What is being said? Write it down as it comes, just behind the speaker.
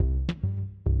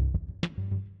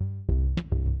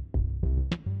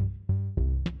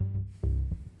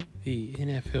The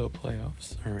NFL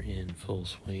playoffs are in full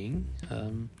swing.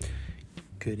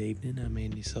 Good evening, I'm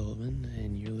Andy Sullivan,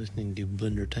 and you're listening to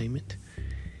Blendertainment.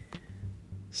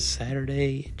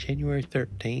 Saturday, January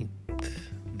 13th,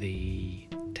 the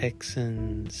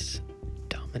Texans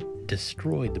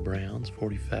destroyed the Browns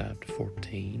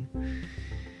 45-14.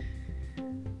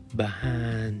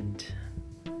 Behind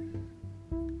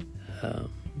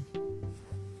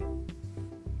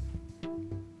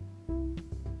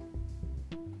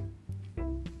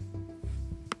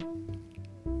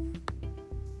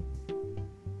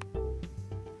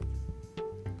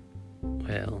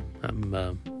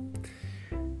I'm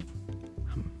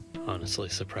honestly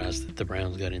surprised that the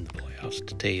Browns got in the playoffs,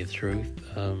 to tell you the truth.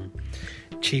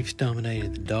 Chiefs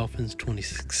dominated the Dolphins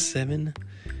 26-7.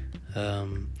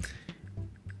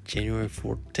 January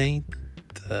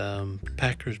 14th,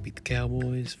 Packers beat the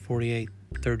Cowboys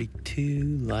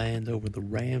 48-32. Lions over the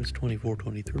Rams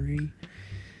 24-23.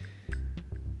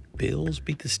 Bills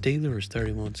beat the Steelers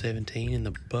 31-17, and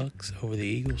the Bucks over the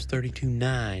Eagles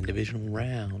 32-9, divisional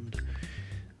round.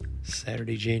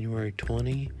 Saturday, January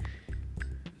 20,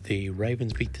 the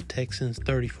Ravens beat the Texans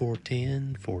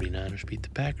 34-10. 49ers beat the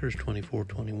Packers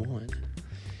 24-21.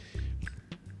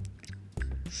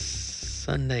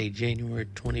 Sunday, January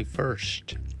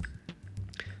 21st,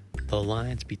 the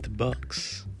Lions beat the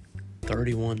Bucks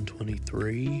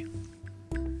 31-23.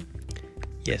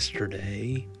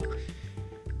 Yesterday,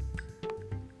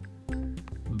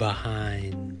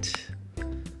 behind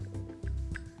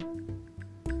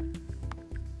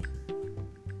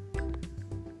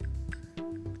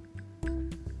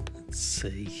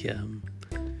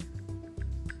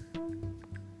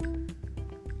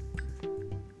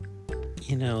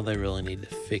they really need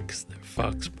to fix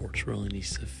Fox Sports really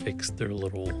needs to fix their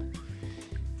little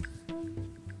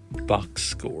box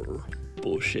score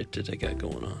bullshit that they got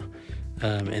going on.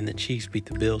 And the Chiefs beat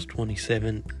the Bills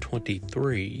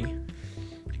 27-23.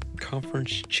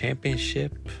 Conference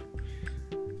championship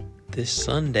this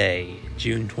Sunday,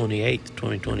 June 28th,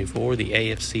 2024, the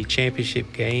AFC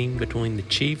Championship game between the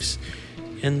Chiefs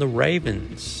and the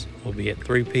Ravens will be at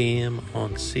 3 p.m.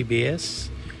 on CBS.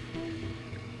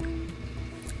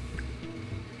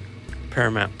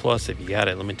 Paramount Plus, if you got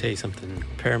it, let me tell you something.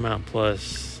 Paramount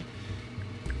Plus,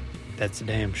 that's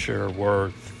damn sure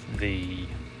worth the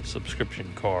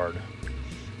subscription card.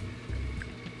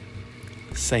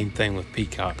 Same thing with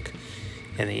Peacock.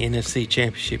 And the NFC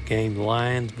Championship game,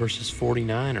 Lions versus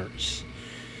 49ers.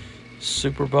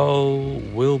 Super Bowl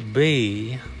will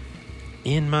be,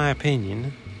 in my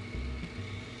opinion,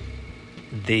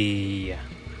 the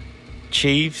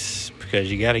Chiefs,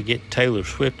 because you got to get Taylor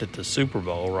Swift at the Super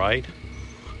Bowl, right?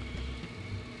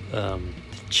 The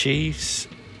Chiefs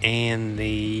and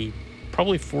the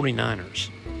probably 49ers.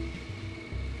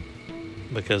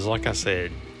 Because, like I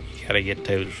said, you got to get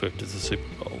Taylor Swift at the Super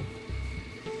Bowl.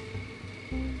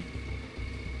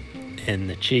 And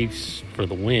the Chiefs for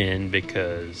the win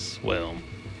because, well,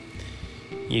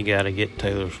 you got to get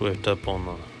Taylor Swift up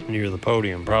on near the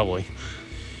podium probably.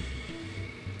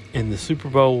 And the Super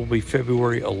Bowl will be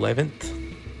February 11th.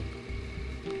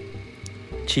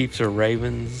 Chiefs or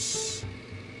Ravens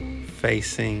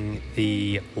facing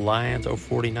the Lions or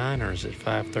 49ers at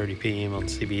 5:30 p.m. on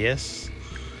CBS.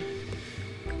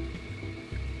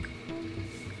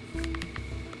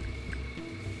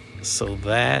 So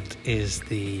that is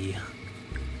the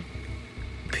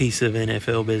piece of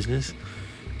NFL business.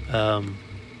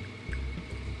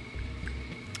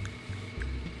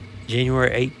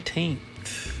 January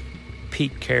 18th,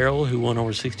 Pete Carroll, who won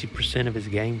over 60% of his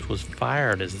games, was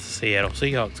fired as the Seattle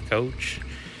Seahawks coach.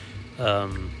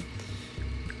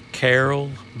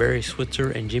 Carroll, Barry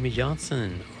Switzer, and Jimmy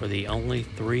Johnson are the only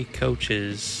three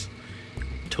coaches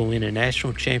to win a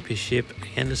national championship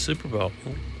and a Super Bowl.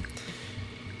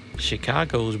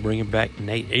 Chicago's bringing back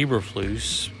Nate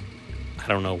Eberflus. I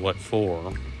don't know what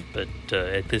for, but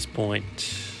at this point,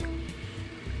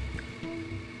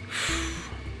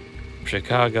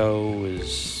 Chicago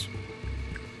is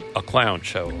a clown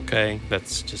show, okay?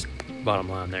 That's just bottom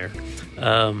line there.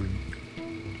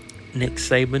 Nick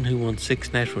Saban, who won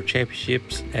 6 national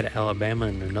championships at Alabama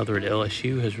and another at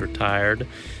LSU, has retired.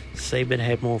 Saban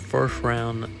had more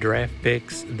first-round draft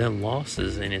picks than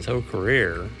losses in his whole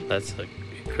career. That's an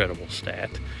incredible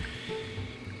stat.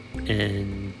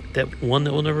 And that one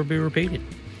that will never be repeated.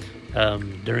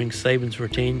 During Saban's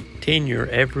tenure,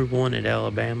 everyone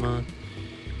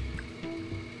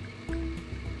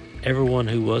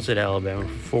who was at Alabama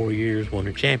for 4 years won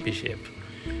a championship.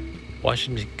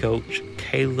 Washington coach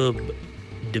Caleb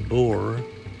DeBoer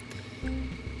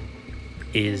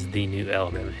is the new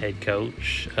Alabama head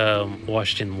coach.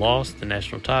 Washington lost the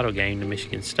national title game to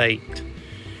Michigan State.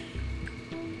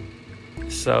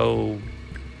 So,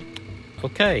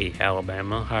 okay,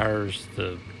 Alabama hires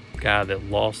the guy that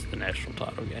lost the national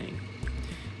title game.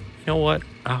 You know what?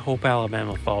 I hope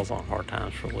Alabama falls on hard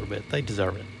times for a little bit. They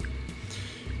deserve it.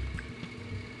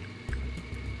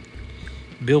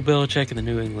 Bill Belichick and the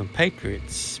New England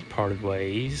Patriots parted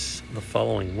ways the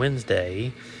following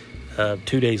Wednesday.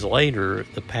 2 days later,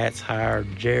 the Pats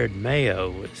hired Jared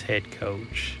Mayo as head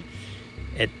coach.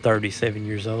 At 37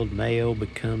 years old, Mayo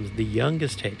becomes the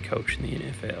youngest head coach in the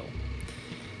NFL.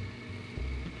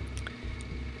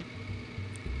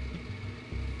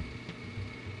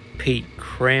 Pete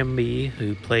Cramby,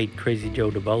 who played Crazy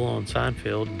Joe DeBola on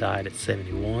Seinfeld, died at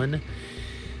 71.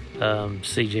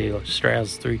 C.J.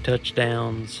 Stroud's 3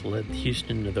 touchdowns led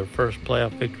Houston to their first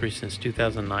playoff victory since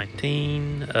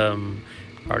 2019.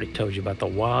 Already told you about the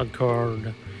wild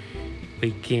card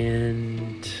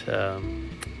weekend.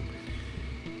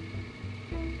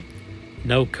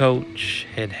 No coach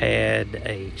had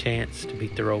a chance to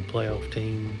beat their old playoff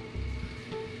team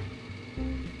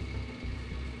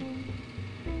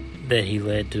that he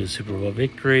led to a Super Bowl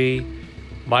victory.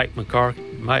 Mike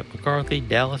McCarthy,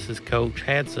 Dallas's coach,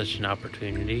 had such an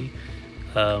opportunity.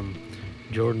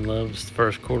 Jordan Love's the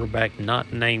first quarterback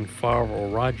not named Favre or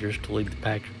Rodgers to lead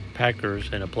the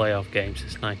Packers in a playoff game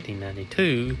since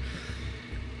 1992.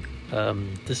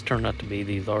 This turned out to be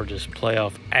the largest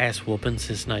playoff ass-whooping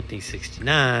since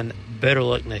 1969. Better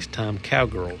luck next time,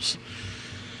 Cowgirls.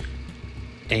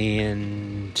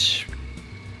 And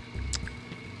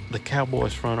the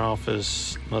Cowboys front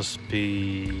office must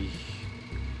be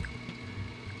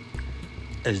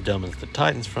as dumb as the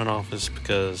Titans front office,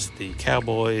 because the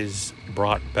Cowboys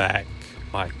brought back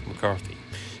Mike McCarthy.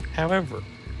 However,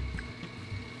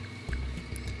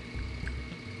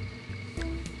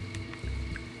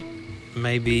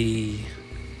 maybe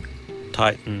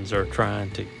Titans are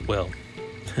trying to,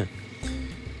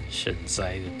 shouldn't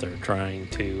say that they're trying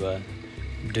to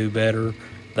do better.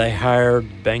 They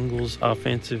hired Bengals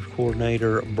offensive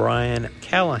coordinator Brian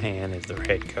Callahan as their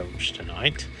head coach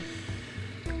tonight.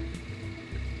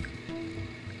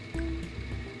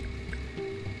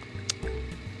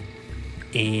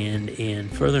 And in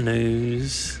further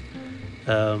news,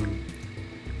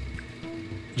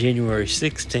 January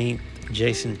 16th,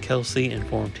 Jason Kelsey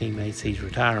informed teammates he's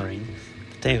retiring.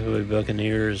 The Tampa Bay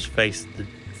Buccaneers faced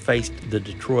the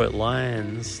Detroit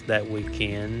Lions that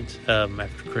weekend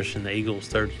after crushing the Eagles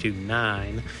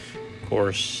 32-9. Of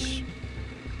course,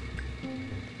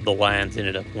 the Lions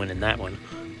ended up winning that one.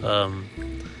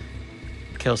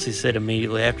 Kelsey said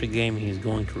immediately after the game he was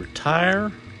going to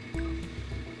retire.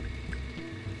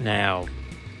 Now,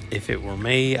 if it were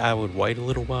me, I would wait a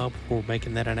little while before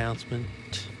making that announcement.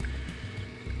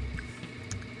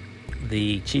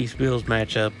 The Chiefs-Bills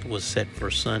matchup was set for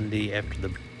Sunday after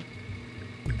the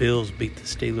Bills beat the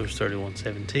Steelers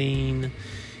 31-17.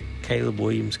 Caleb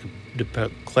Williams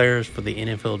declares for the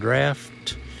NFL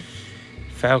draft.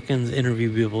 Falcons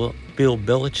interview Bill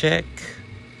Belichick.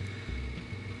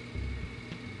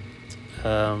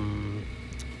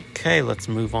 Okay, let's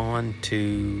move on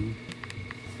to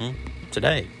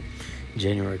today,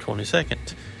 January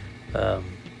 22nd.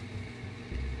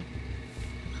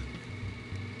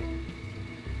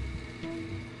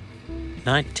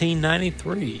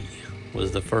 1993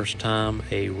 was the first time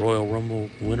a Royal Rumble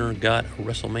winner got a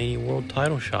WrestleMania World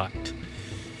title shot.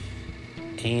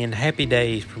 And Happy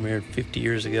Days premiered 50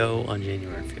 years ago on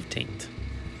January 15th.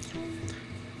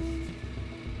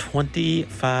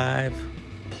 25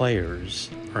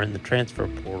 players are in the transfer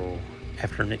portal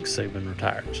after Nick Saban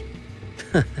retires.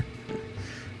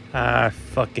 I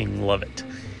fucking love it.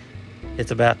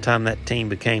 It's about time that team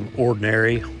became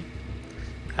ordinary.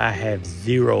 I have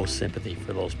zero sympathy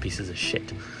for those pieces of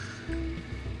shit.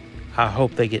 I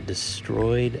hope they get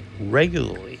destroyed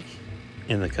regularly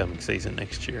in the coming season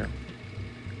next year.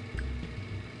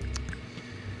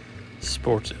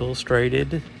 Sports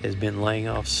Illustrated has been laying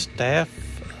off staff.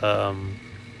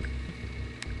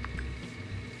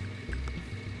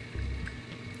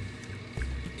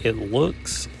 It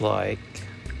looks like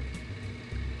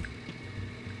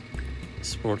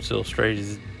Sports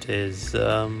Illustrated is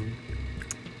going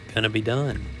to be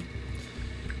done.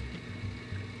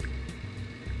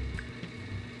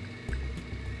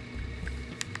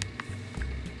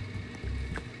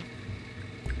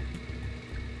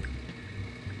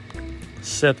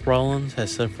 Seth Rollins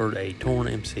has suffered a torn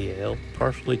MCL,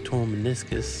 partially torn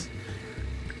meniscus,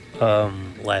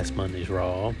 last Monday's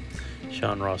Raw.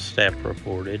 Sean Ross staff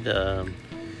reported.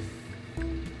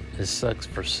 This sucks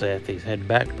for Seth. He's had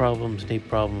back problems, knee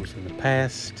problems in the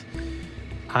past.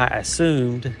 I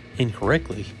assumed,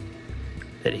 incorrectly,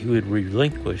 that he would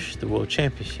relinquish the World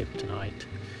Championship tonight.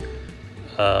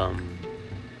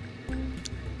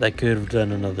 They could have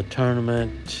done another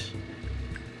tournament,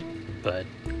 but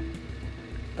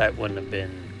that wouldn't have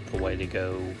been the way to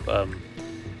go.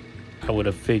 I would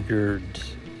have figured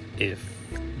if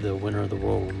the winner of the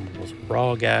World Rumble was a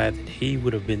Raw guy, that he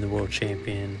would have been the world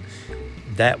champion.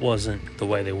 That wasn't the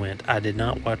way they went. I did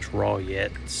not watch Raw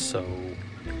yet, so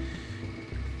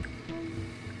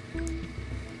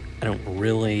I don't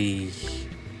really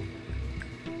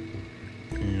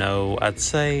know. I'd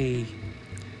say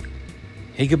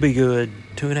he could be good.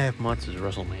 2.5 months is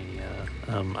WrestleMania.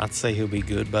 I'd say he'll be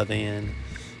good by then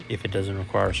if it doesn't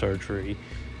require surgery.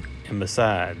 And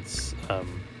besides,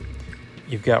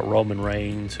 you've got Roman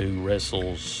Reigns who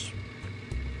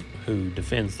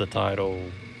defends the title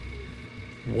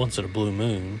once in a blue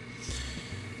moon.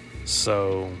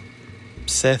 So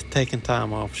Seth needing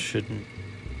time off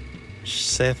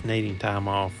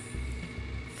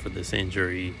for this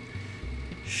injury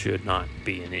should not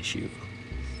be an issue.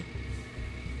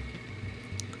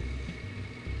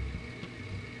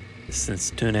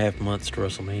 Since 2.5 months to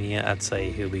WrestleMania, I'd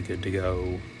say he'll be good to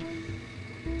go,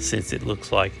 since it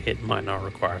looks like it might not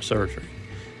require surgery.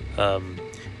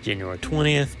 January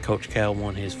 20th, Coach Cal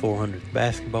won his 400th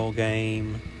basketball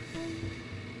game.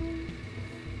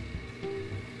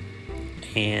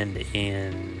 And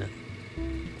in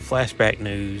flashback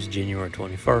news, January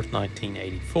 21st,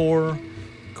 1984,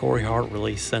 Corey Hart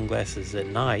released Sunglasses at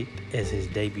Night as his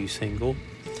debut single.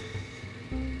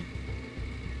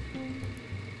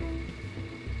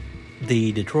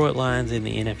 The Detroit Lions in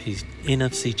the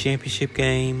NFC Championship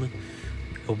game.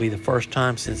 It will be the first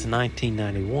time since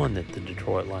 1991 that the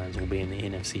Detroit Lions will be in the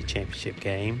NFC Championship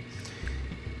game.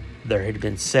 There had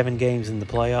been 7 games in the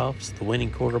playoffs. The winning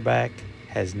quarterback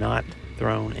has not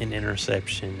thrown an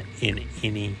interception in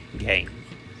any game.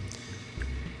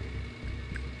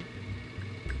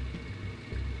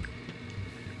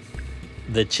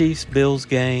 The Chiefs-Bills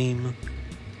game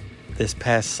this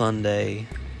past Sunday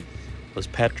was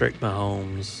Patrick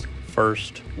Mahomes'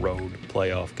 first road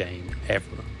playoff game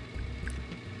ever.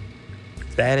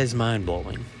 That is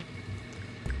mind-blowing.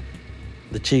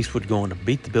 The Chiefs would go on to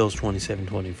beat the Bills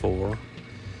 27-24.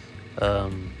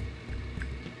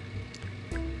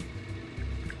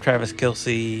 Travis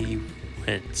Kelce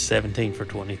went 17 for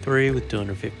 23 with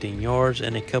 215 yards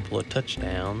and a couple of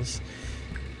touchdowns.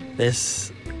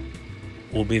 This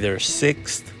will be their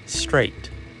 6th straight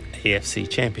AFC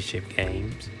Championship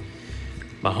games.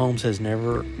 Mahomes has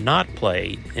never not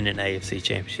played in an AFC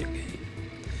Championship game.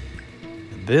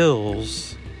 The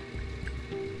Bills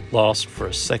lost for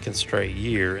a 2nd straight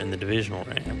year in the divisional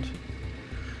round.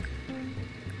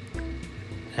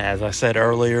 As I said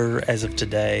earlier, as of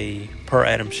today, per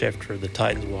Adam Schefter, the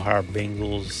Titans will hire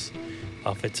Bengals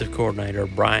offensive coordinator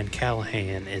Brian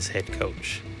Callahan as head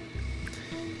coach.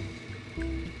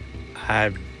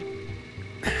 I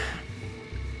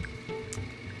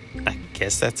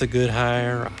guess that's a good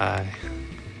hire.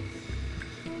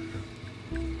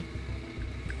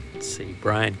 Let's see,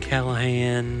 Brian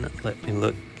Callahan. Let me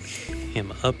look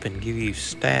him up and give you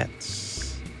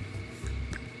stats.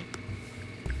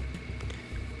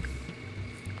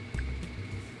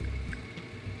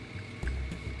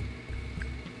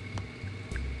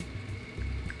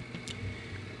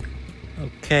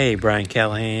 Okay, Brian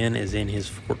Callahan is in his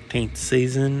 14th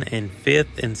season and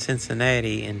 5th in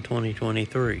Cincinnati in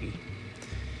 2023.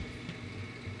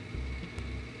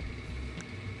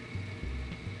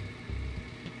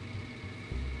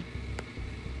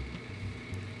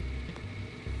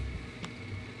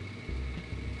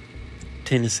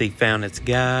 Tennessee found its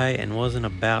guy and wasn't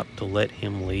about to let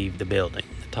him leave the building.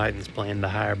 The Titans plan to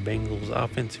hire Bengals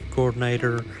offensive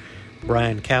coordinator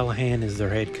Brian Callahan as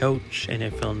their head coach.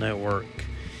 NFL Network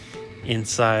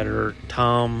insider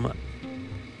Tom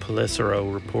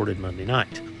Pelissero reported Monday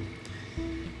night.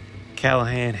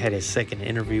 Callahan had his second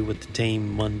interview with the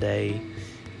team Monday,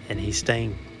 and he's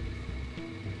staying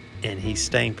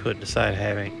put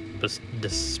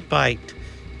despite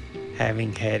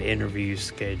having had interviews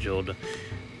scheduled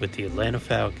with the Atlanta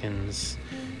Falcons,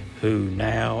 who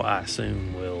now I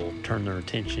assume will turn their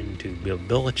attention to Bill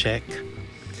Belichick,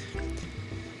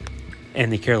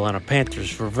 and the Carolina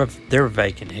Panthers for their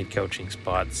vacant head coaching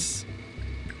spots,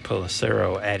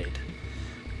 Pelissero added.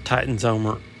 Titans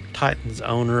owner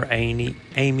Amy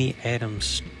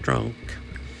Adams Strunk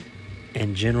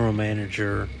and general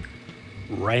manager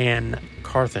Ran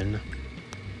Carthen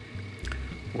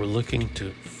were looking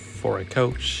for a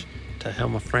coach to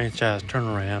helm a franchise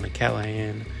turnaround, and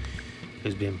Callahan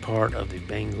who's been part of the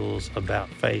Bengals about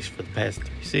face for the past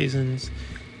 3 seasons,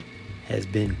 has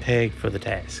been pegged for the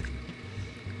task.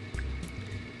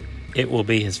 It will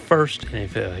be his first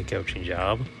NFL head coaching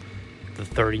job. The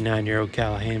 39-year-old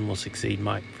Callahan will succeed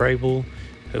Mike Vrabel,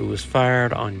 who was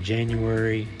fired on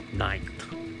January 9th.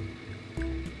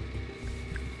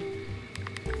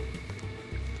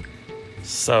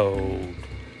 So,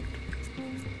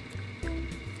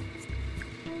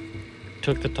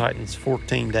 took the Titans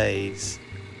 14 days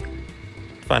to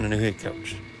find a new head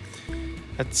coach.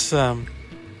 That's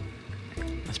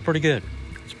pretty good.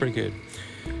 It's pretty good.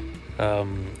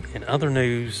 In other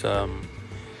news,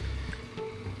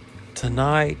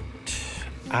 tonight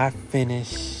I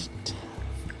finished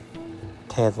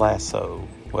Ted Lasso.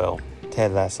 Well,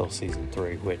 Ted Lasso season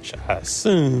 3, which I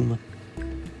assume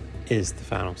is the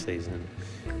final season.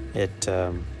 It's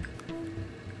a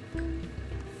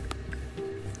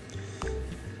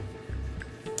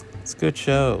good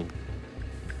show.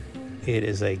 It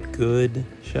is a good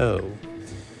show.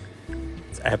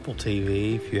 It's Apple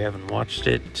TV. If you haven't watched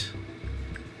it,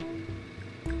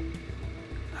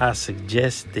 I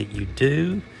suggest that you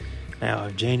do. Now,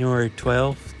 January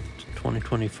 12th,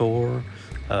 2024,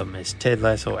 is Ted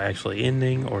Lasso actually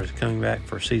ending or is coming back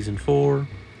for season 4?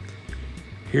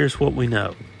 Here's what we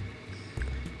know.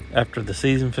 After the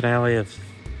season finale of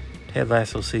Ted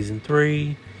Lasso season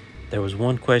 3, there was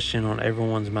one question on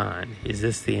everyone's mind. Is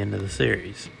this the end of the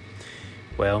series?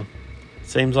 Well, it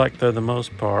seems like for the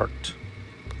most part,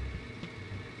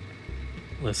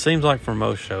 it seems like for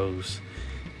most shows,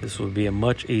 this would be a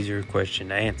much easier question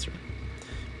to answer.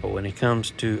 But when it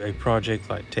comes to a project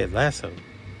like Ted Lasso,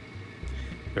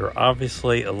 they're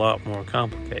obviously a lot more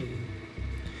complicated.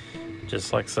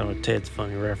 Just like some of Ted's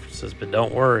funny references. But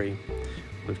don't worry,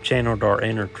 we've channeled our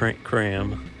inner Trent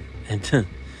Krim and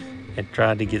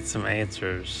tried to get some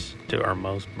answers to our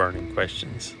most burning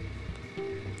questions.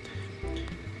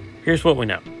 Here's what we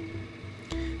know.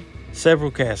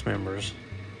 Several cast members,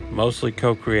 mostly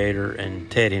co-creator and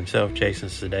Ted himself, Jason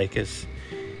Sudeikis,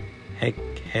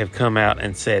 have come out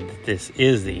and said that this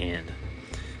is the end.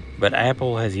 But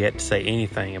Apple has yet to say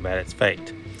anything about its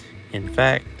fate. In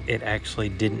fact, it actually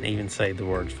didn't even say the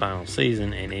words final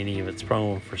season in any of its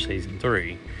promo for season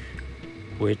 3,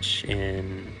 which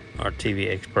in our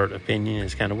TV expert opinion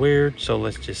is kind of weird, so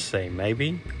let's just say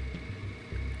maybe.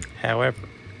 However,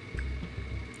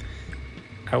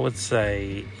 I would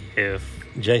say if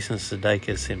Jason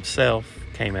Sudeikis himself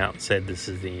came out and said this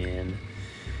is the end,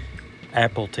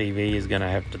 Apple TV is going to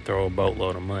have to throw a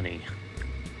boatload of money.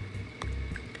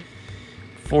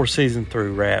 Before season 3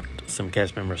 wrapped, some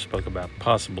cast members spoke about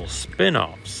possible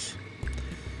spin-offs.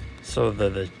 So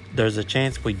there's a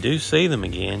chance we do see them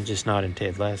again, just not in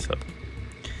Ted Lasso.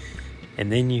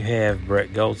 And then you have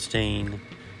Brett Goldstein,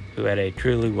 who had a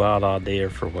truly wild idea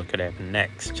for what could happen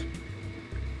next.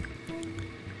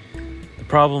 The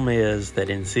problem is that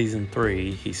in season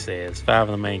 3, he says 5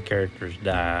 of the main characters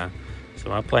die. So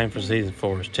my plan for season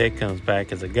 4 is Ted comes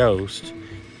back as a ghost,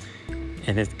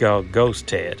 and it's called Ghost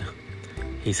Ted.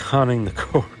 He's haunting the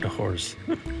corridors,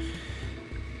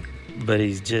 but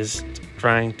he's just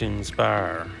trying to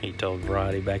inspire, he told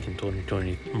Variety back in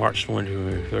March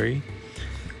 2023.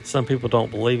 Some people don't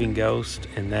believe in ghosts,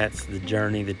 and that's the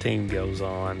journey the team goes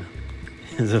on,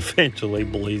 is eventually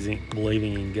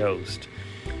believing in ghosts.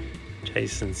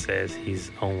 Jason says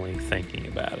he's only thinking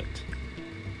about it.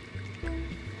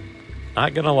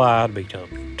 Not gonna lie, I'd be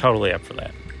totally up for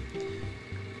that.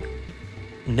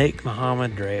 Nick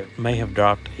Mohammed may have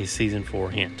dropped a season 4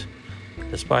 hint.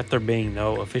 Despite there being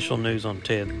no official news on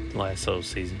Ted Lasso's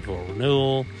season 4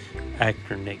 renewal,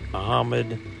 actor Nick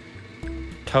Mohammed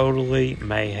totally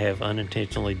may have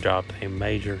unintentionally dropped a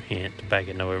major hint back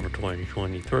in November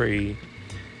 2023.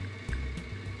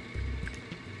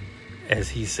 As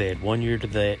he said, 1 year to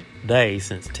the day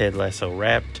since Ted Lasso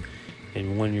wrapped,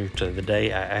 and 1 year to the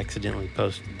day I accidentally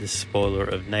posted this spoiler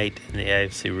of Nate in the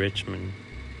AFC Richmond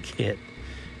kit.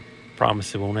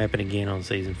 Promise it won't happen again on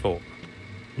season 4.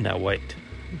 Now wait.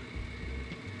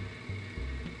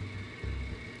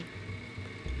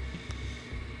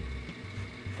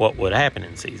 What would happen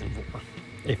in season 4,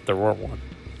 if there were one?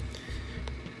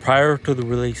 Prior to the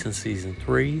release in season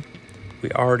 3,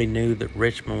 we already knew that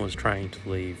Richmond was trying to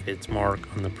leave its mark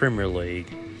on the Premier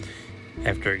League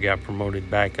after it got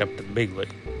promoted back up to the big league.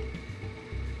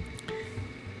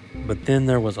 But then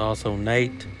there was also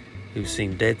Nate, who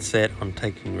seemed dead set on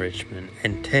taking Richmond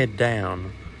and Ted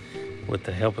down with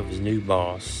the help of his new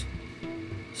boss,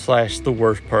 / the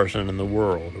worst person in the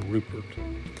world, Rupert.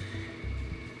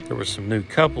 There were some new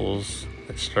couples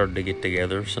that started to get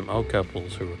together, some old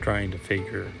couples who were trying to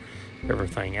figure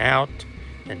everything out,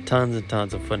 and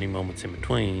tons of funny moments in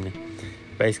between.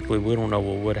 Basically, we don't know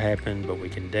what would happen, but we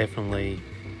can definitely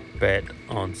bet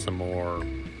on some more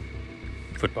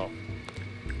football.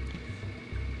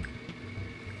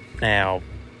 Now,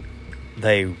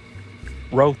 they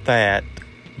wrote that,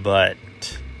 but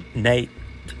Nate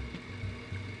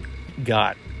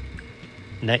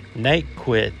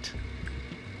quit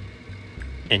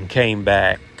and came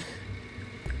back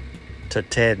to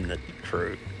Ted and the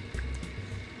crew.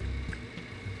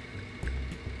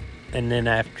 And then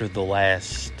after the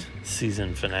last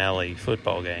season finale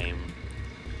football game,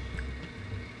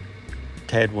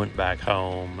 Ted went back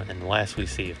home, and the last we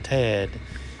see of Ted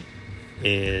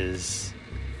is,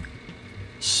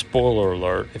 spoiler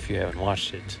alert if you haven't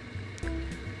watched it,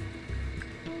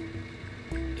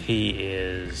 he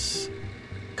is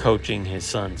coaching his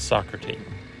son's soccer team.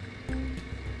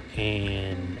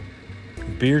 And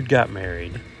Beard got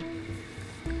married,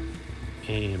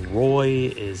 and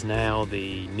Roy is now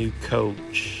the new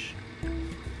coach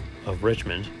of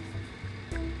Richmond,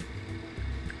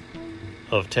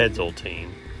 of Ted's old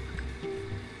team.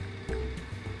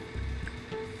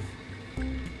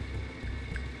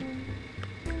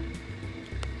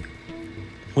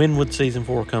 When would season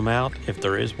 4 come out, if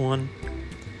there is one?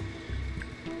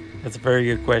 That's a very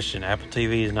good question. Apple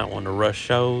TV is not one to rush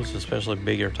shows, especially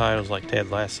bigger titles like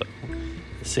Ted Lasso.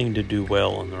 They seem to do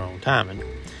well on their own timing.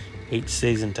 Each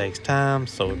season takes time,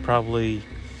 so it'd probably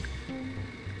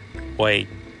be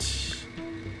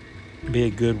a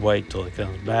good wait till it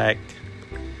comes back.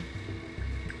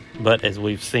 But as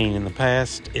we've seen in the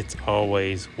past, it's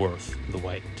always worth the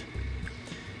wait.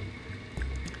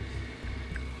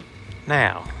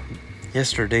 Now,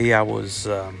 yesterday I was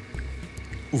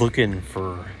looking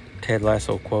for Ted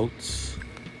Lasso quotes,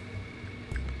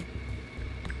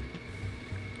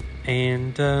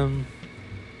 and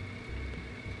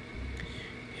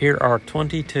here are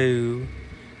 22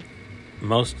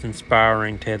 most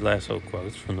inspiring Ted Lasso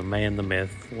quotes from the man, the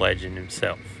myth, legend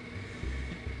himself.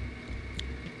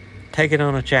 Taking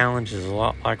on a challenge is a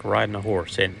lot like riding a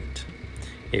horse, isn't it?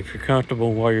 If you're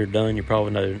comfortable while you're done, you're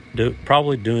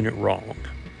probably doing it wrong.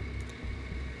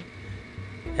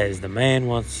 As the man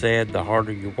once said, the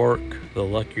harder you work, the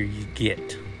luckier you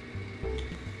get.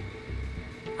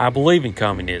 I believe in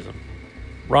communism.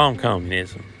 Wrong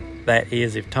communism. That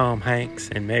is, if Tom Hanks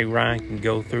and Meg Ryan can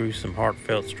go through some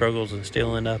heartfelt struggles and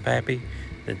still end up happy,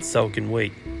 then so can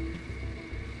we.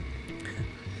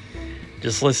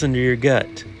 Just listen to your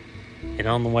gut. And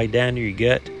on the way down to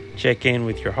your gut, check in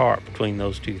with your heart. Between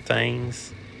those two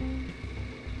things,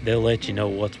 they'll let you know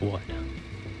what's what.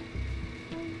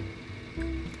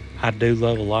 I do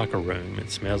love a locker room.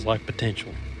 It smells like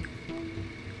potential.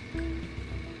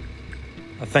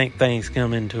 I think things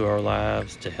come into our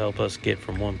lives to help us get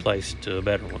from one place to a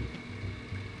better one.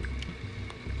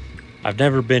 I've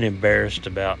never been embarrassed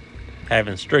about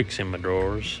having streaks in my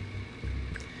drawers.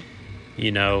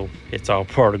 You know, it's all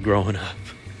part of growing up.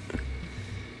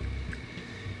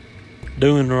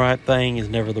 Doing the right thing is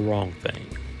never the wrong thing.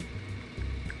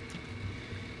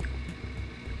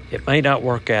 It may not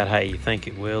work out how you think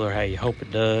it will or how you hope it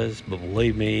does, but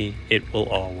believe me, it will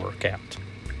all work out.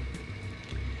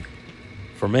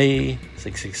 For me,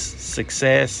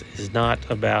 success is not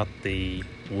about the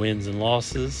wins and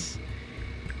losses.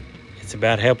 It's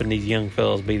about helping these young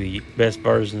fellas be the best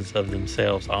versions of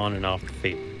themselves on and off the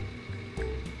field.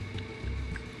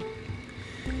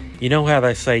 You know how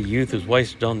they say youth is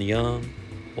wasted on the young?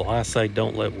 Well, I say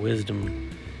don't let wisdom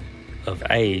of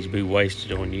age be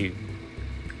wasted on you.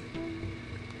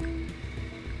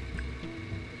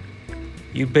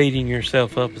 You beating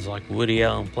yourself up is like Woody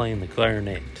Allen playing the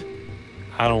clarinet.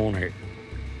 I don't want to hear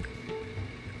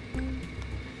it.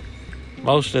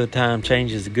 Most of the time,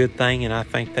 change is a good thing, and I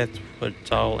think that's what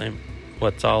it's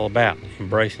all about.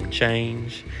 Embracing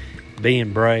change,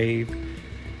 being brave,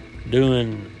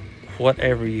 doing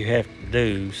whatever you have to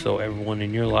do so everyone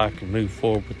in your life can move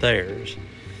forward with theirs.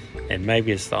 And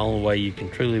maybe it's the only way you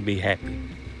can truly be happy.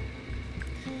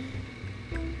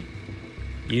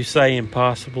 You say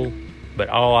impossible, but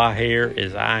all I hear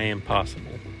is I am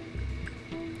possible.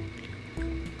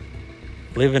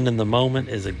 Living in the moment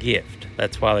is a gift.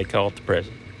 That's why they call it the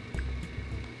present.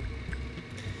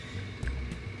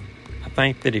 I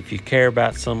think that if you care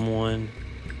about someone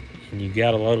and you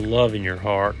got a lot of love in your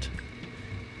heart,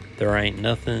 there ain't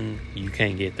nothing you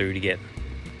can't get through together.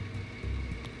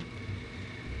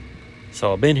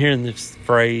 So I've been hearing this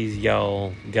phrase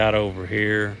y'all got over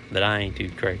here that I ain't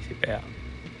too crazy about.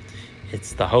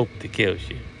 It's the hope that kills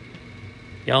you.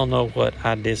 Y'all know what?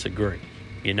 I disagree.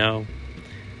 You know?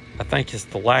 I think it's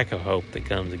the lack of hope that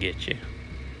comes to get you.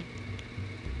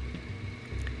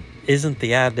 Isn't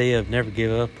the idea of never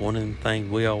give up one of the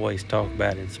things we always talk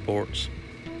about in sports?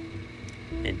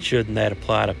 And shouldn't that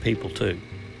apply to people too?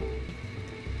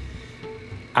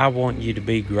 I want you to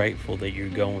be grateful that you're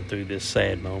going through this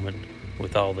sad moment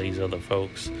with all these other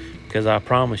folks, because I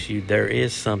promise you there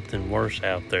is something worse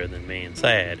out there than being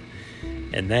sad,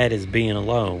 and that is being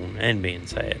alone and being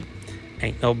sad.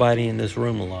 Ain't nobody in this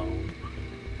room alone.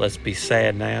 Let's be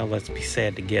sad now. Let's be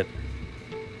sad together.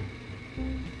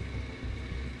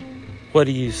 What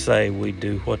do you say we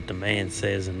do what the man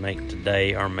says and make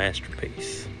today our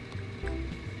masterpiece?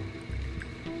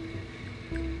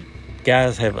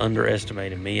 Guys have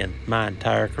underestimated me in my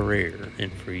entire career,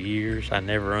 and for years I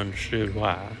never understood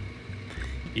why.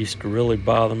 It used to really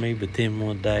bother me, but then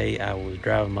one day I was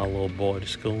driving my little boy to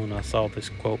school and I saw this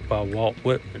quote by Walt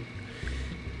Whitman.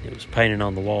 It was painted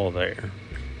on the wall there.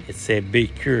 It said, "Be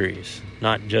curious,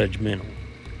 not judgmental."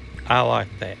 I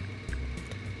like that.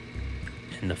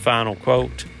 And the final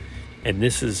quote, and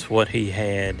this is what he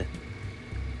had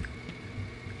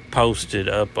posted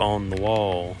up on the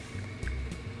wall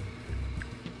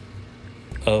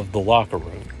of the locker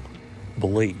room,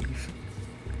 believe.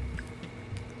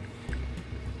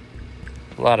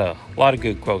 A lot of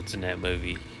good quotes in that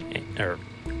movie,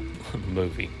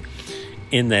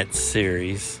 in that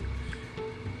series.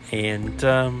 And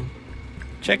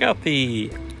check out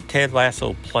the Ted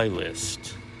Lasso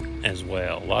playlist as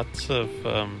well. Lots of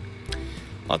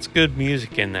good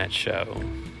music in that show.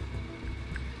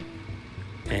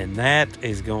 And that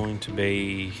is going to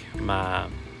be my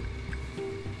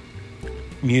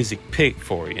music pick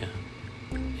for you,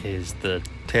 is the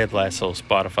Ted Lasso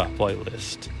Spotify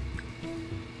playlist.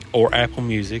 Or Apple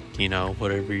Music,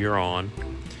 whatever you're on.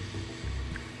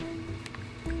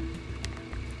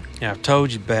 Now, I've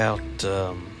told you about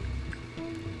the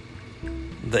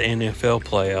NFL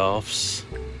playoffs.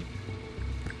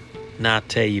 Now I'll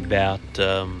tell you about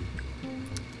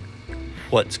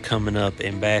what's coming up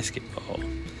in basketball.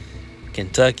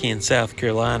 Kentucky and South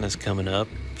Carolina's coming up.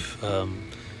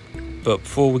 But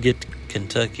before we get to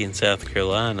Kentucky and South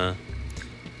Carolina,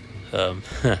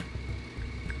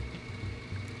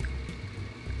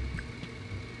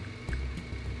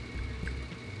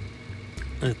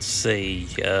 let's see.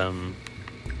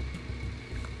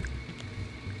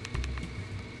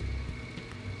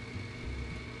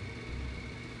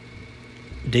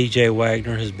 DJ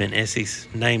Wagner has been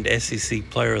named SEC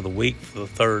Player of the Week for the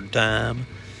third time.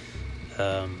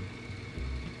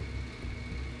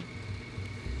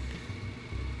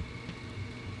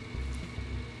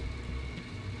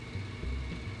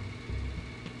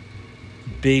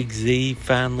 Big Z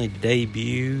finally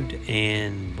debuted,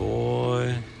 and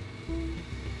boy,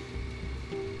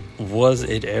 was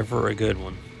it ever a good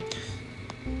one.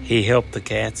 He helped the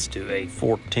Cats to a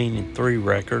 14-3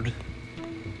 record.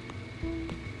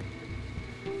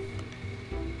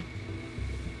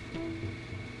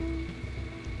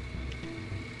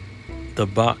 The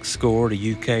box score to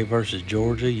UK versus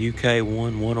Georgia. UK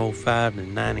won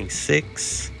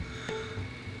 105-96.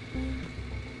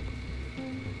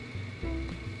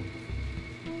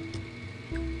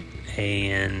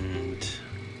 And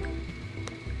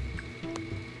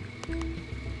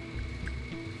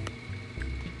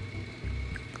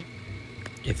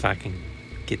if I can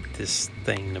get this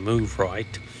thing to move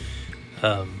right,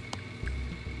 well,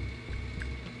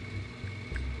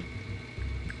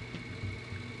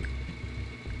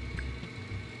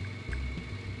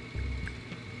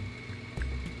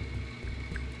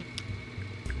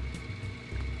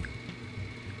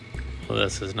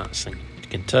 this is not singing.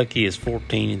 Kentucky is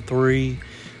 14-3,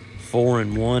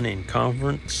 4-1 in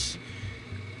conference.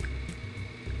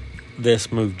 This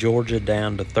moved Georgia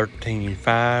down to 13-5,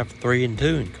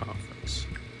 3-2 in conference.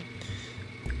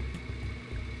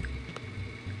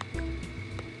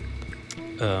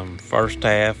 First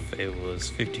half, it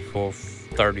was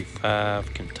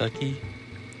 54-35 Kentucky.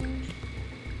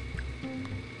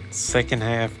 Second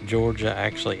half, Georgia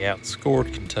actually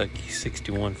outscored Kentucky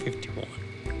 61-51.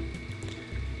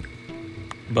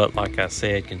 But like I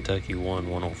said, Kentucky won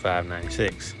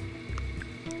 105-96.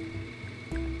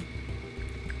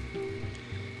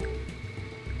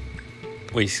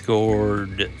 We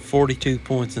scored 42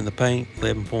 points in the paint,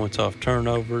 11 points off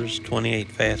turnovers, 28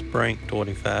 fast break,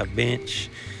 25 bench,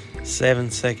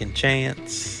 7 second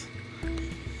chance.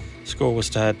 Score was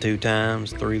tied 2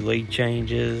 times, 3 lead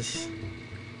changes.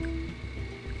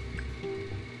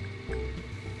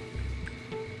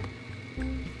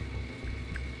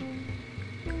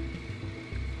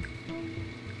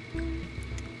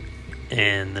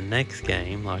 And the next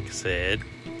game, like I said,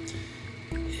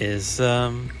 is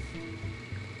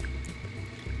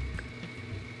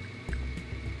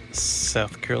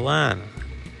South Carolina.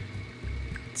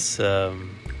 It's, let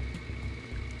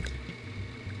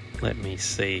me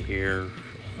see here.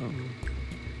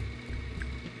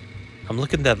 I'm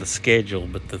looking at the schedule,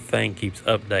 but the thing keeps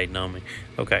updating on me.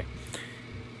 Okay.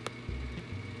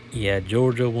 Yeah,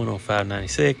 Georgia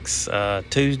 105.96.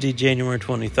 Tuesday, January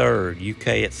 23rd, UK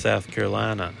at South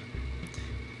Carolina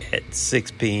at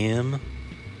 6 p.m.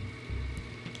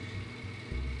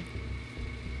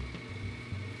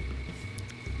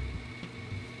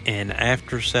 And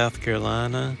after South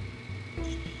Carolina,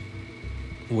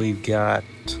 we've got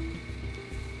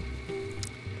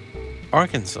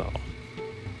Arkansas.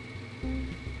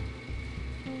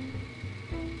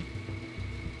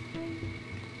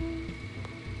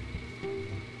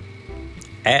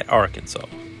 At Arkansas.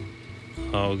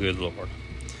 Oh, good Lord.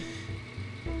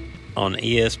 On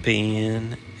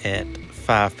ESPN at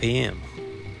 5 p.m.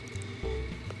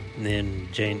 And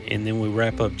then we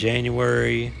wrap up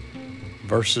January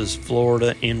versus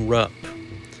Florida in Rupp.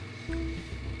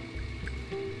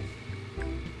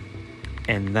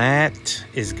 And that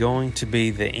is going to be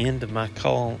the end of my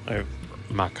column.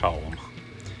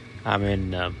 I'm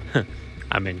in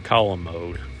column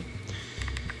mode.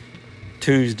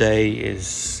 Tuesday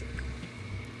is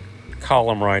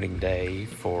column writing day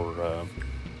for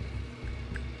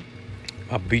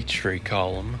a Beach Tree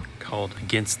column called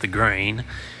Against the Grain.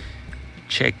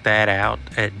 Check that out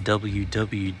at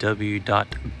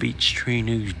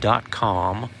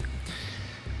www.beachtreenews.com.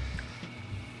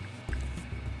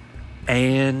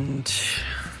 And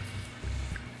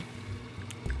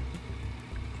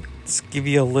let's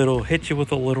hit you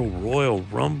with a little Royal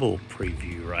Rumble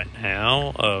preview right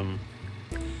now.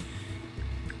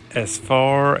 As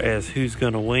far as who's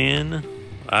going to win,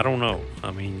 I don't know.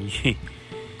 I mean,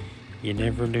 you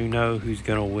never do know who's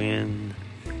going to win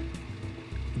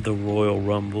the Royal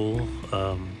Rumble.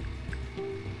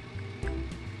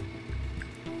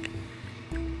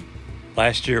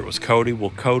 Last year it was Cody.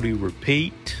 Will Cody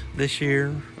repeat this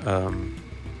year? I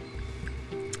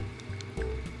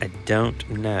don't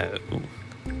know.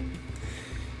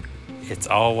 It's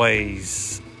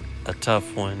always a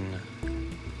tough one.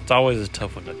 It's always a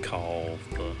tough one to call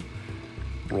the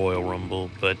Royal Rumble,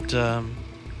 but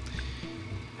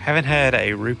haven't had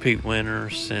a repeat winner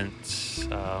since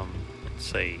let's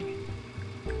see,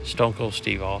 Stone Cold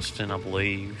Steve Austin, I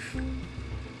believe.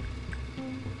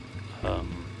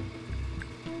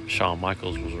 Shawn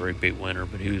Michaels was a repeat winner,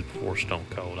 but he was before Stone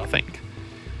Cold, I think.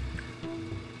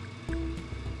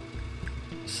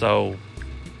 So,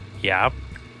 yeah,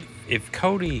 if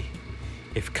Cody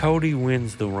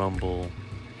wins the Rumble,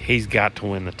 he's got to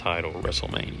win the title at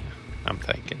WrestleMania, I'm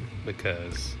thinking,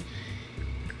 because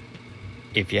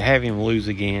if you have him lose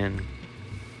again,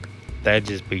 that'd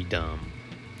just be dumb.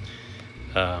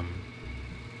 The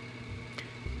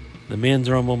men's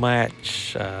Rumble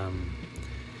match,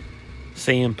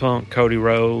 CM Punk, Cody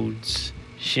Rhodes,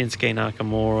 Shinsuke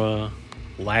Nakamura,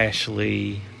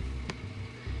 Lashley,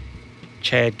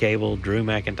 Chad Gable, Drew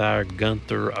McIntyre,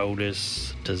 Gunther,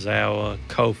 Otis, Tozawa,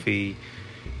 Kofi,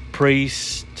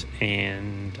 Priest,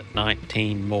 and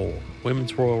 19 more.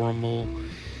 Women's Royal Rumble,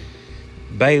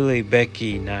 Bayley,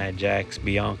 Becky, Nia Jax,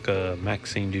 Bianca,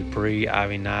 Maxine Dupree,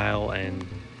 Ivy Nile, and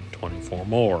 24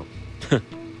 more.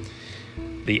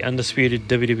 The undisputed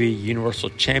WWE Universal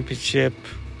Championship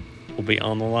will be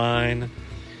on the line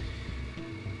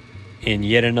in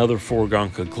yet another foregone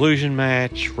conclusion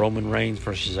match. Roman Reigns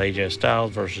versus AJ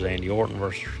Styles versus Randy Orton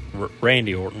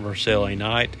versus LA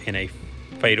Knight in a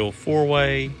fatal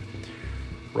four-way.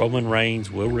 Roman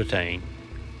Reigns will retain,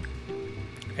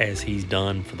 as he's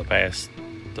done for the past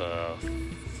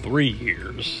 3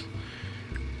 years.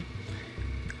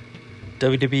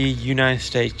 WWE United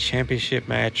States Championship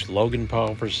match, Logan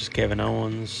Paul versus Kevin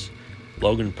Owens.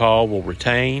 Logan Paul will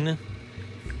retain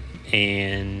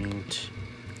and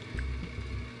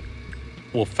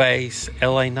will face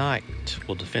LA Knight.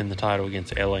 Will defend the title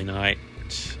against LA Knight,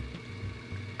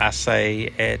 I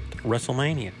say, at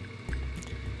WrestleMania.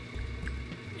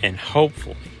 And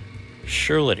hopefully,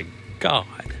 surely to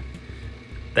God,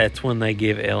 that's when they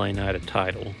give LA Knight a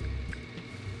title.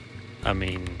 I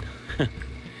mean,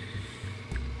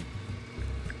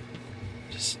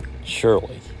 just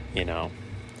surely, you know.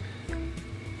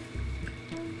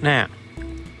 Now,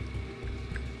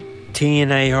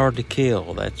 TNA Hard to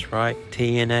Kill. That's right,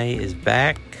 TNA is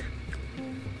back.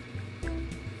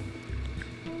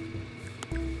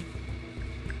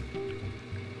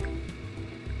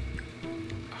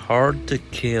 Hard to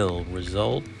Kill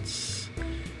results.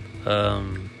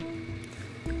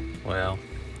 Well,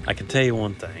 I can tell you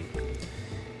one thing.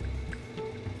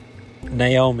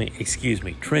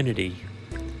 Trinity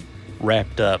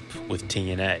wrapped up with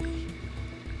TNA.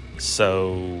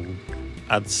 So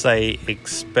I'd say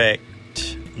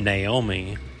expect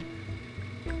Naomi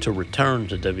to return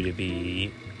to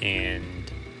WWE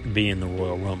and be in the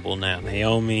Royal Rumble. Now,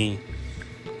 Naomi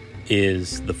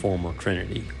is the former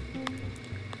Trinity.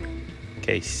 In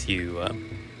case you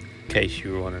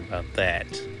were wondering about that.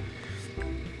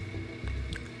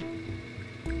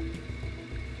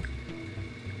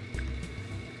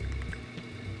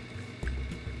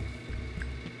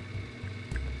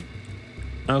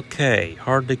 Okay,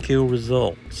 hard to kill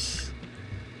results.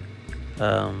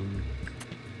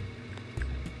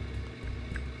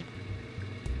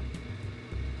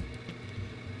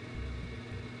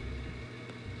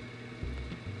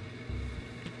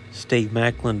 Steve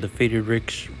Macklin defeated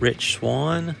Rich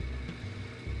Swann.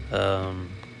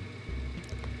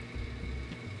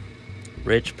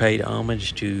 Rich paid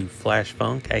homage to Flash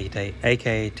Funk,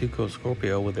 aka Tuco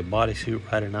Scorpio, with a bodysuit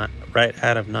right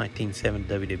out of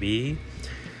 1970 WWE.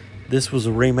 This was a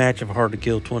rematch of Hard to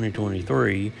Kill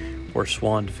 2023, where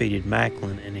Swann defeated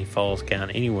Macklin in a Falls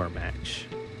Count Anywhere match.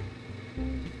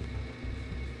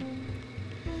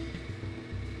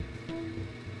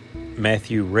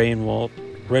 Matthew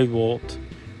Raywalt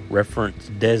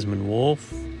referenced Desmond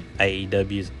Wolfe,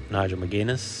 AEW's Nigel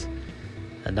McGuinness,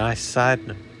 a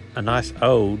nice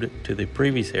ode to the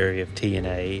previous area of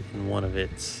TNA and one of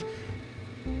its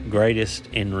greatest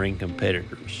in-ring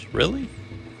competitors. Really?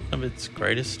 One of its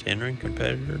greatest in-ring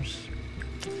competitors?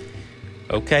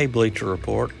 Okay, Bleacher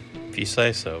Report, if you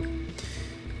say so.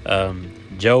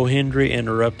 Joe Hendry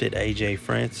interrupted AJ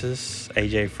Francis.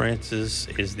 AJ Francis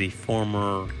is the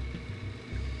former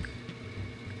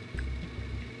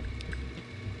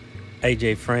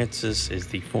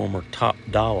top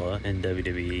dollar in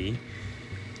WWE.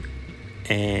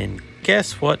 And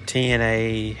guess what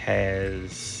TNA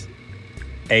has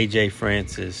AJ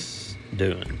Francis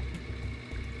doing?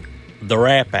 The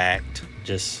Rap Act,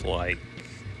 just like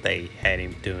they had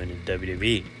him doing in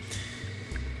WWE.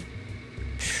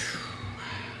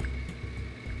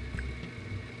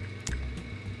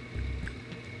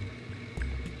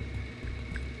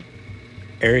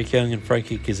 Eric Young and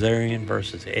Frankie Kazarian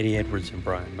versus Eddie Edwards and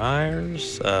Brian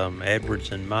Myers.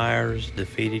 Edwards and Myers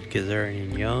defeated Kazarian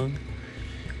and Young.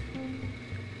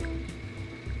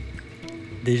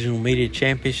 Digital Media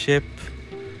Championship.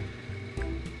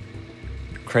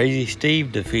 Crazy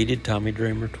Steve defeated Tommy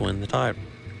Dreamer to win the title.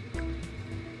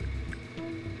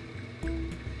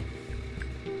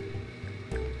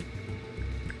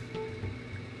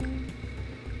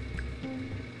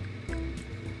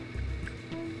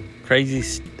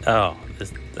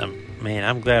 Man,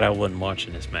 I'm glad I wasn't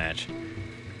watching this match.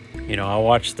 You know, I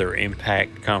watched their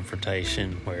Impact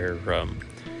confrontation where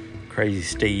Crazy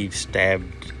Steve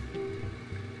stabbed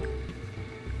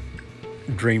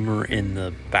Dreamer in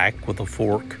the back with a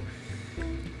fork,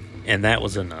 and that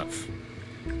was enough.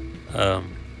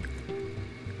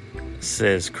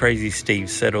 Says Crazy Steve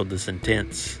settled this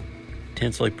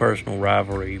intensely personal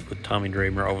rivalry with Tommy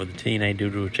Dreamer over the TNA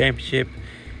Digital Championship,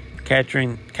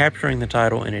 capturing the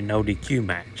title in a no DQ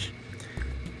match.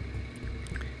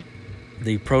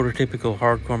 The prototypical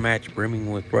hardcore match, brimming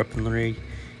with weaponry,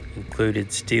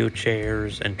 included steel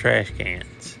chairs and trash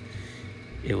cans.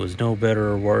 It was no better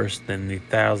or worse than the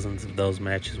thousands of those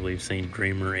matches we've seen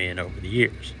Dreamer in over the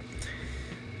years.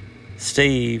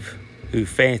 Steve, who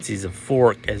fancies a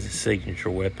fork as his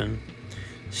signature weapon,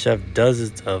 shoved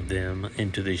dozens of them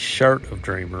into the shirt of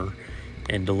Dreamer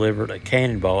and delivered a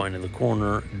cannonball into the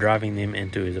corner, driving them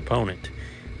into his opponent.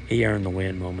 He earned the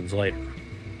win moments later.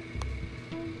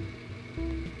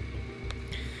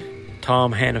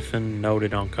 Tom Hannafin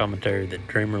noted on commentary that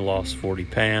Dreamer lost 40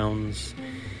 pounds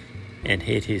and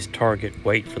hit his target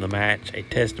weight for the match, a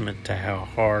testament to how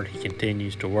hard he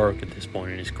continues to work at this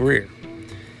point in his career.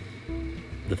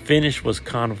 The finish was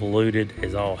convoluted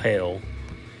as all hell,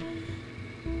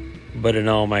 but it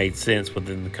all made sense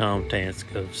within the context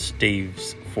of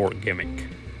Steve's fork gimmick.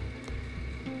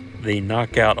 The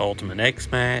Knockout Ultimate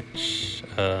X match,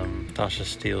 Tasha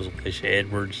Steelz, Alicia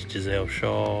Edwards, Giselle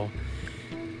Shaw,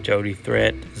 Jody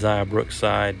Threat, Zaya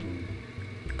Brookside, and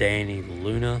Danny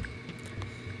Luna,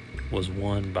 was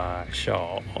won by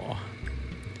Shaw.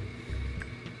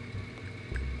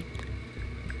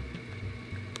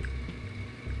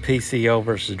 PCO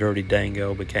versus Dirty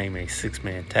Dango became a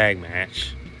 6-man tag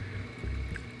match.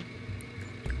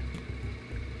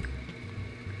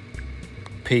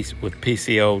 With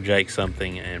PCO, Jake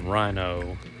Something, and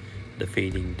Rhino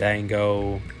defeating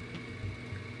Dango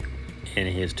and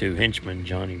his two henchmen,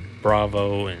 Johnny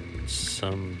Bravo and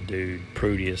some dude,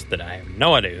 Prudius, that I have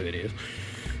no idea who it is.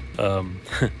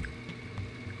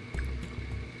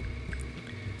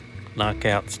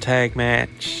 Knockouts tag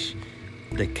match.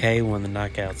 Decay won the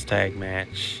Knockouts tag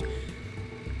match,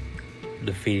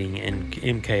 defeating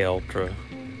MK Ultra.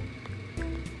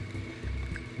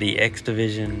 The X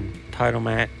Division title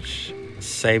match.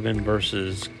 Saban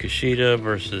versus Kushida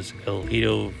versus El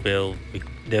Hijo del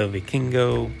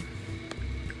Vikingo.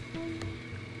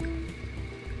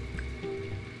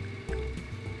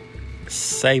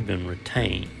 Saban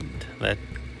retained.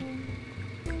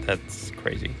 That's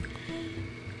crazy.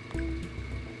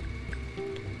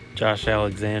 Josh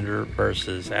Alexander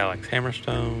versus Alex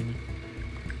Hammerstone.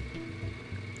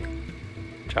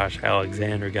 Josh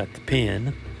Alexander got the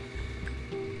pin.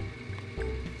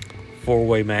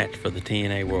 4-way match for the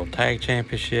TNA World Tag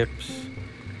Championships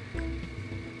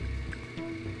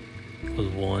was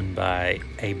won by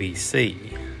ABC.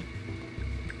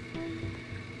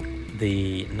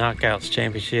 The Knockouts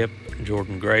Championship,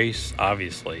 Jordan Grace,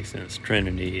 obviously, since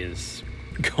Trinity is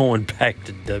going back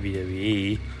to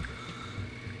WWE.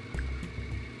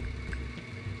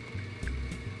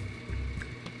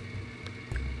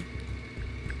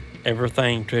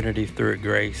 Everything Trinity threw at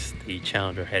Grace, the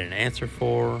challenger had an answer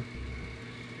for,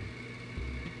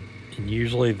 in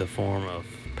usually the form of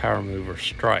power move or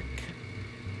strike.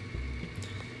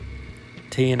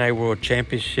 TNA World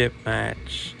Championship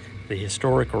match. The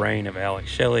historic reign of Alex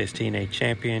Shelley as TNA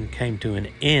champion came to an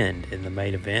end in the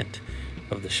main event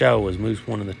of the show as Moose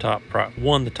won the top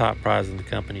prize in the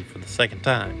company for the second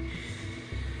time.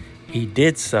 He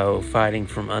did so fighting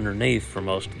from underneath for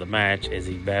most of the match as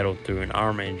he battled through an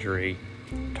arm injury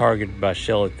targeted by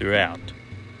Shelley throughout.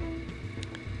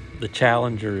 The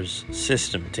challenger's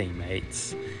system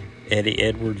teammates, Eddie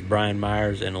Edwards, Brian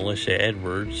Myers, and Alicia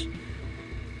Edwards,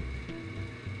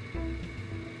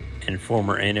 and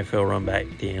former NFL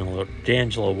runback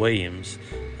D'Angelo Williams,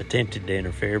 attempted to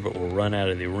interfere but were run out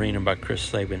of the arena by Chris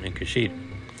Sabin and Kushida.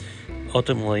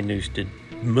 Ultimately,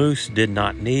 Moose did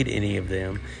not need any of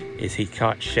them as he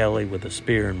caught Shelley with a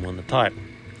spear and won the title.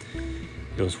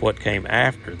 It was what came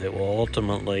after that will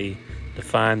ultimately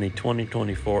define the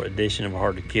 2024 edition of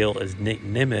Hard to Kill as Nick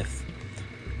Nemeth,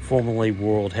 formerly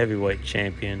World Heavyweight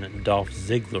Champion Dolph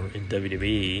Ziggler in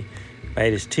WWE,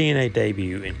 made his TNA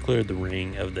debut and cleared the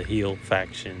ring of the heel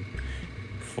faction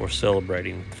for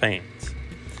celebrating with fans.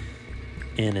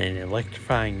 In an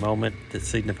electrifying moment that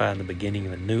signified the beginning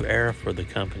of a new era for the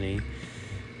company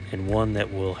and one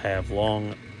that will have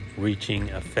long-reaching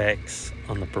effects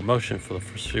on the promotion for the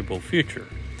foreseeable future.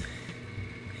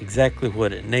 Exactly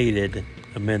what it needed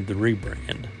amid the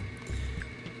rebrand.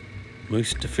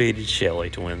 Moose defeated Shelley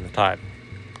to win the title.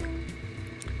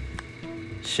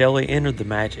 Shelley entered the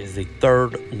match as the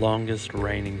third longest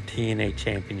reigning TNA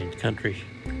champion in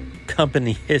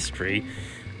company history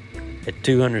at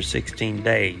 216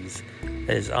 days.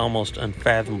 That is almost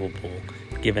unfathomable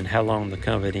given how long the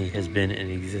company has been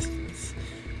in existence,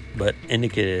 but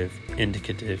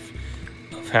indicative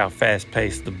of how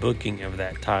fast-paced the booking of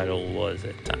that title was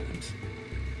at times.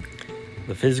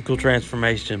 The physical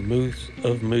transformation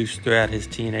of Moose throughout his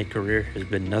TNA career has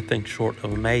been nothing short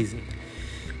of amazing.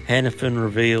 Hannafin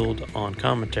revealed on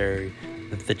commentary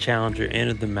that the challenger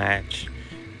entered the match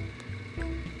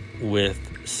with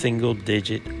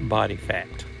single-digit body fat.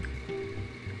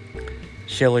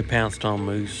 Shelley pounced on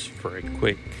Moose for a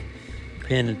quick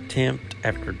pin attempt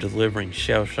after delivering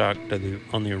shell shock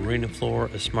on the arena floor,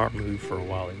 a smart move for a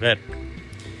wily veteran.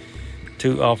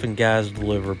 Too often guys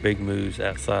deliver big moves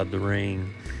outside the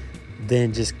ring,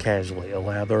 then just casually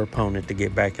allow their opponent to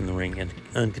get back in the ring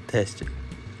uncontested.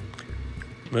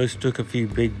 Moose took a few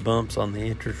big bumps on the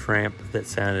entrance ramp that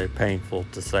sounded painful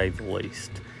to say the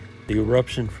least. The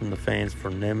eruption from the fans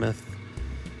for Nemeth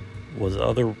was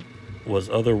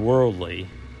otherworldly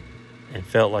and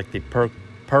felt like the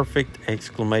perfect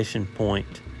exclamation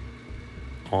point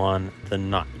on the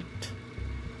night.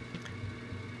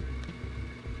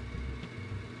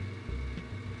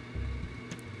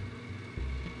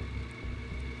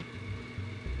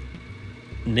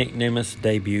 Nick Nemeth's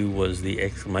debut was the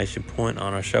exclamation point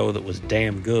on a show that was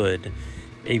damn good,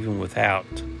 even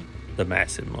without the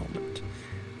massive moment.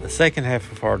 The second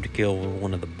half of Hard to Kill was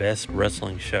one of the best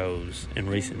wrestling shows in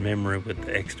recent memory, with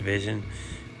the X Division,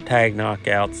 tag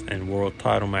knockouts, and world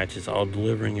title matches all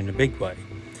delivering in a big way.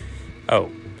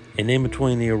 Oh, and in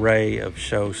between the array of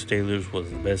show stealers was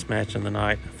the best match of the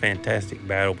night, a fantastic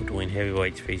battle between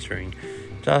heavyweights featuring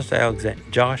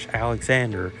Josh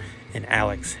Alexander and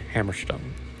Alex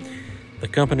Hammerstone. The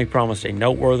company promised a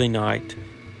noteworthy night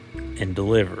and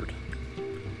delivered,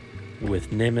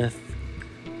 with Nemeth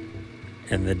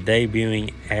and the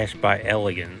debuting Ash by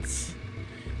Elegance,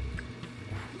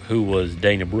 who was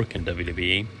Dana Brooke in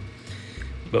WWE.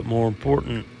 But more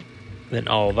important, than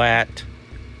all that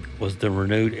was the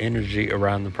renewed energy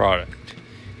around the product.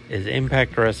 As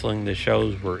Impact Wrestling, the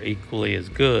shows were equally as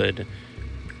good,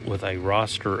 with a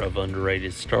roster of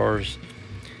underrated stars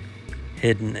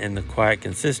hidden in the quiet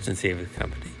consistency of the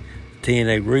company.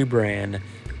 TNA rebrand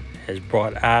has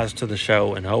brought eyes to the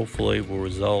show and hopefully will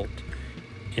result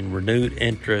in renewed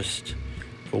interest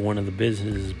for one of the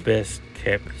business's best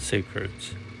kept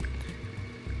secrets.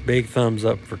 Big thumbs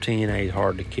up for TNA's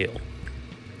Hard to Kill.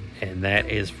 And that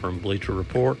is from Bleacher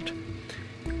Report.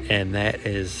 And that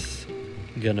is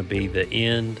going to be the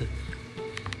end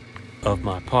of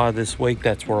my pod this week.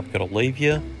 That's where I'm going to leave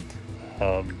you.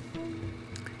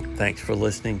 Thanks for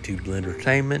listening to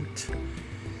Blendertainment.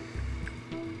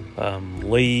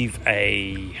 Leave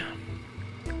a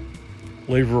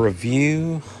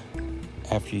review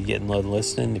after you get done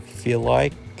listening if you feel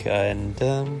like.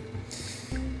 And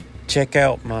check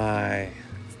out my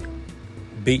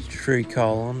Beach Tree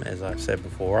column. As I've said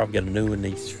before, I've got a new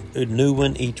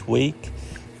one each week.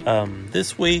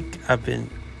 This week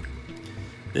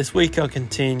I'll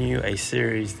continue a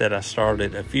series that I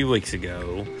started a few weeks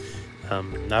ago.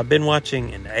 I've been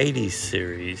watching an 80s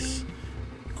series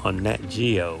on Nat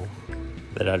Geo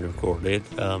that I recorded.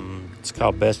 It's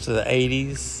called Best of the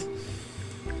 80s.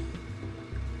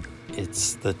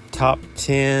 It's the top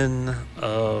 10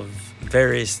 of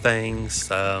various things.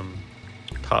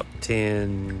 Top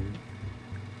 10.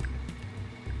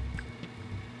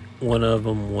 One of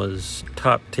them was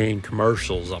top 10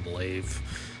 commercials, I believe.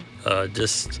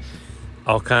 Just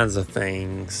all kinds of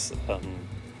things.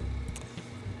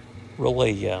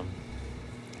 Really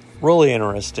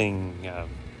interesting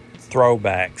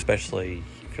throwback, especially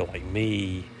if you're like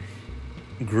me,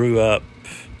 grew up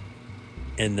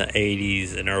in the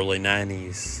 80s and early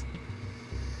 90s.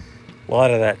 A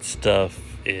lot of that stuff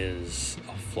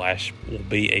will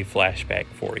be a flashback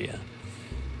for you.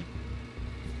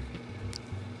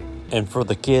 And for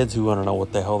the kids who want to know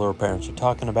what the hell their parents are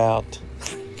talking about,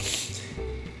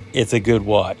 it's a good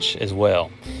watch as well.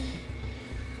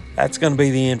 That's going to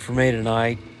be the end for me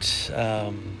tonight.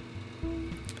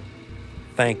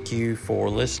 Thank you for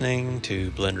listening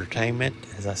to Blendertainment.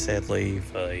 As I said,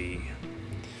 leave a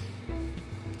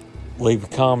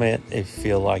comment if you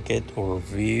feel like it, or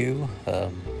review.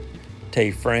 Tell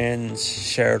your friends,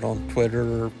 share it on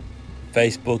Twitter,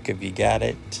 Facebook if you got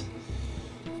it.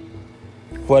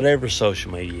 Whatever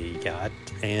social media you got.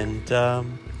 And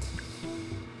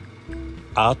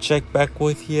I'll check back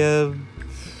with you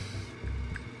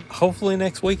hopefully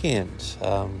next weekend.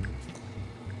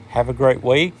 Have a great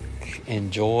week.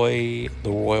 Enjoy the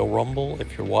Royal Rumble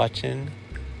if you're watching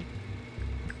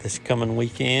this coming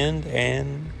weekend.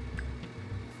 And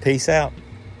peace out.